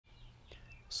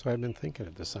So I've been thinking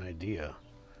of this idea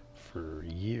for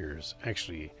years.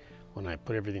 Actually, when I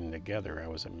put everything together, I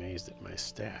was amazed at my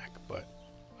stack, but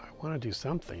I want to do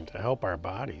something to help our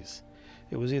bodies.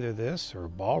 It was either this or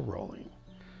ball rolling,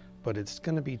 but it's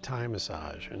going to be Thai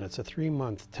massage, and it's a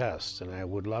 3-month test, and I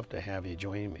would love to have you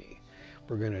join me.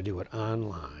 We're going to do it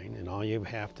online, and all you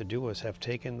have to do is have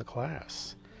taken the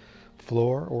class,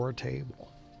 floor or a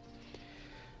table.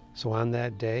 So on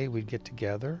that day, we'd get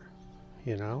together.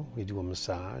 We do a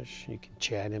massage. You can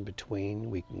chat in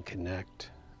between. We can connect.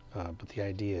 But the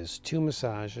idea is 2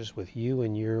 massages with you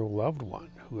and your loved one,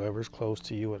 whoever's close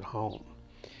to you at home,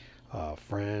 a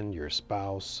friend, your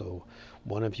spouse. So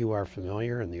one of you are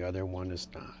familiar and the other one is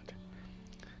not.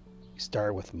 You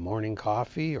start with morning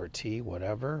coffee or tea,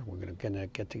 whatever. We're going to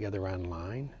get together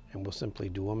online and we'll simply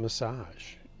do a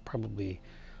massage. Probably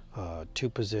 2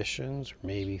 positions or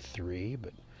maybe 3,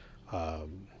 but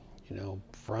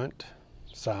front,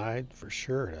 side for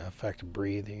sure to affect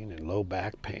breathing and low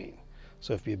back pain.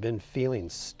 So if you've been feeling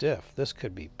stiff, this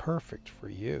could be perfect for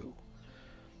you.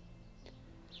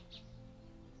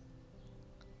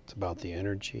 It's about the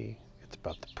energy, it's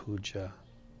about the puja,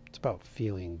 it's about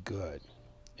feeling good,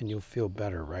 and you'll feel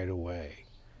better right away.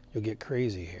 You'll get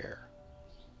crazy hair,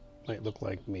 might look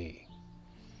like me.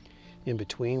 In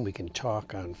between, we can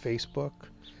talk on Facebook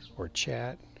or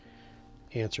chat,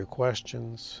 answer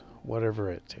questions, whatever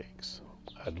it takes.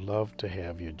 I'd love to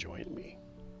have you join me.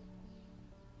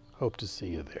 Hope to see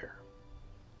you there.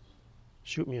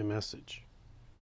 Shoot me a message.